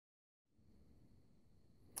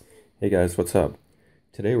Hey guys, what's up?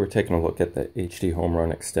 Today we're taking a look at the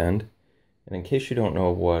HDHomeRun Extend. And in case you don't know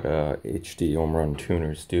what HDHomeRun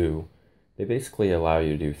tuners do, they basically allow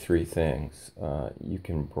you to do three things. You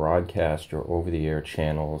can broadcast your over-the-air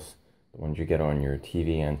channels, the ones you get on your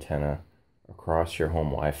TV antenna, across your home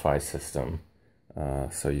Wi-Fi system.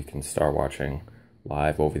 So you can start watching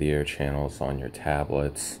live over-the-air channels on your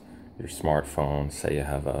tablets, your smartphones, say you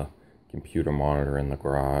have a computer monitor in the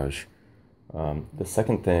garage. The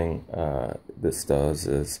second thing this does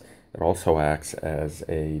is it also acts as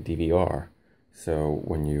a DVR. So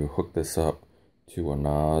when you hook this up to a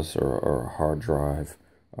NAS or a hard drive,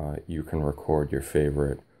 you can record your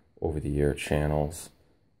favorite over-the-air channels.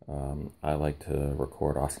 I like to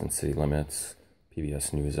record Austin City Limits,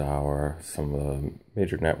 PBS NewsHour, some of the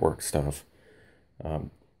major network stuff.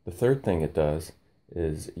 The third thing it does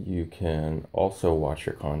is you can also watch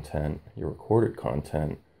your content, your recorded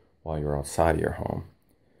content, while you're outside of your home.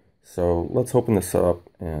 So let's open this up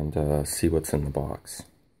and see what's in the box.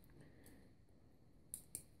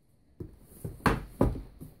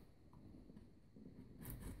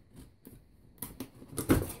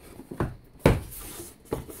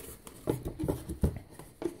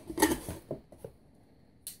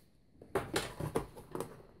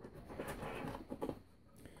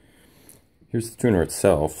 Here's the tuner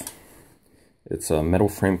itself. It's a metal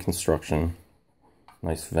frame construction.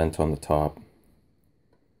 Nice vent on the top,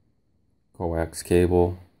 coax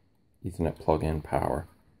cable, Ethernet plug-in power.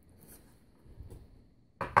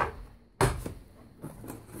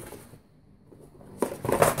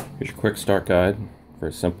 Here's your quick start guide,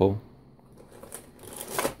 very simple.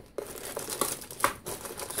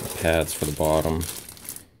 Some pads for the bottom,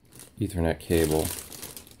 Ethernet cable.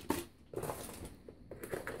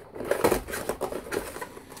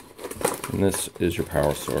 And this is your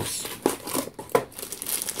power source.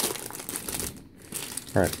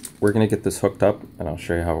 Alright, we're going to get this hooked up and I'll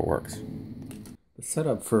show you how it works. The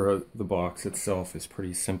setup for the box itself is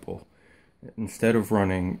pretty simple. Instead of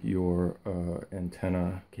running your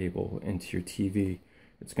antenna cable into your TV,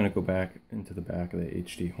 it's going to go back into the back of the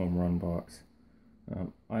HDHomeRun box.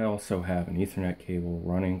 I also have an Ethernet cable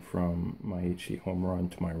running from my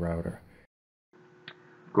HDHomeRun to my router.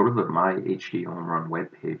 Go to the My HDHomeRun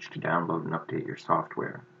webpage to download and update your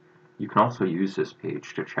software. You can also use this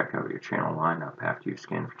page to check out your channel lineup after you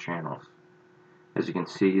scan for channels. As you can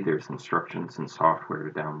see, there's instructions and software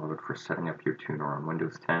to download for setting up your tuner on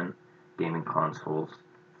Windows 10, gaming consoles,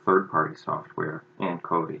 third-party software, and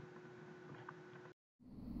Kodi.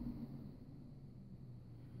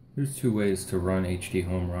 There's two ways to run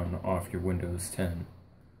HDHomeRun off your Windows 10.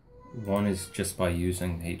 One is just by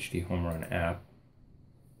using the HDHomeRun app.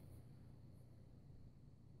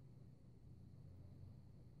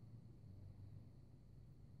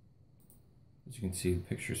 As you can see, the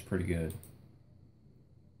picture is pretty good.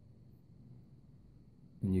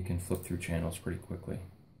 And you can flip through channels pretty quickly.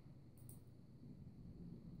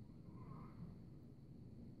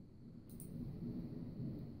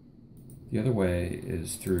 The other way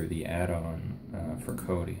is through the add-on for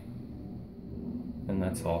Kodi. And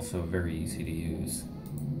that's also very easy to use.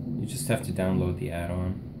 You just have to download the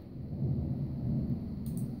add-on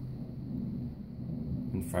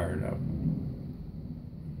and fire it up.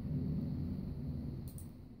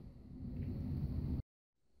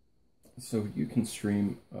 So you can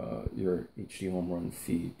stream your HDHomeRun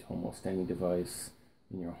feed to almost any device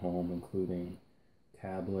in your home, including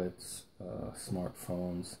tablets,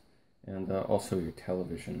 smartphones, and also your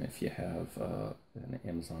television if you have an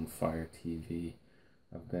Amazon Fire TV.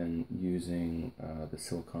 I've been using the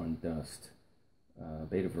Silicon Dust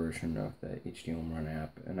beta version of the HDHomeRun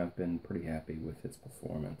app, and I've been pretty happy with its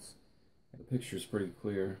performance. The picture is pretty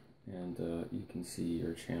clear, and you can see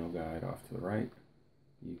your channel guide off to the right.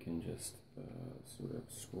 You can just sort of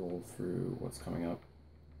scroll through what's coming up.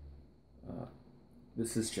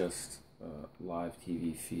 This is just a live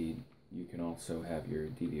TV feed. You can also have your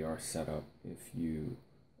DVR set up if you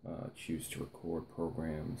choose to record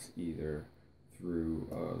programs either through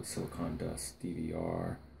Silicon Dust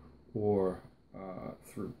DVR or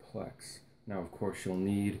through Plex. Now, of course, you'll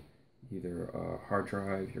need either a hard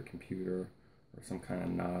drive, your computer, or some kind of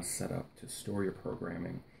NAS setup to store your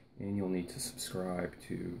programming. And you'll need to subscribe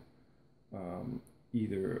to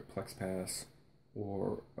either Plex Pass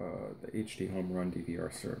or the HDHomeRun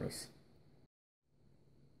DVR service.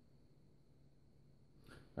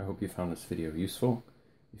 I hope you found this video useful.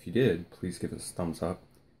 If you did, please give us a thumbs up.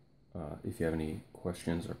 If you have any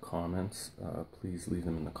questions or comments, please leave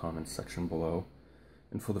them in the comments section below.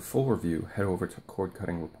 And for the full review, head over to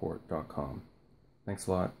cordcuttingreport.com. Thanks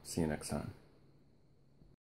a lot. See you next time.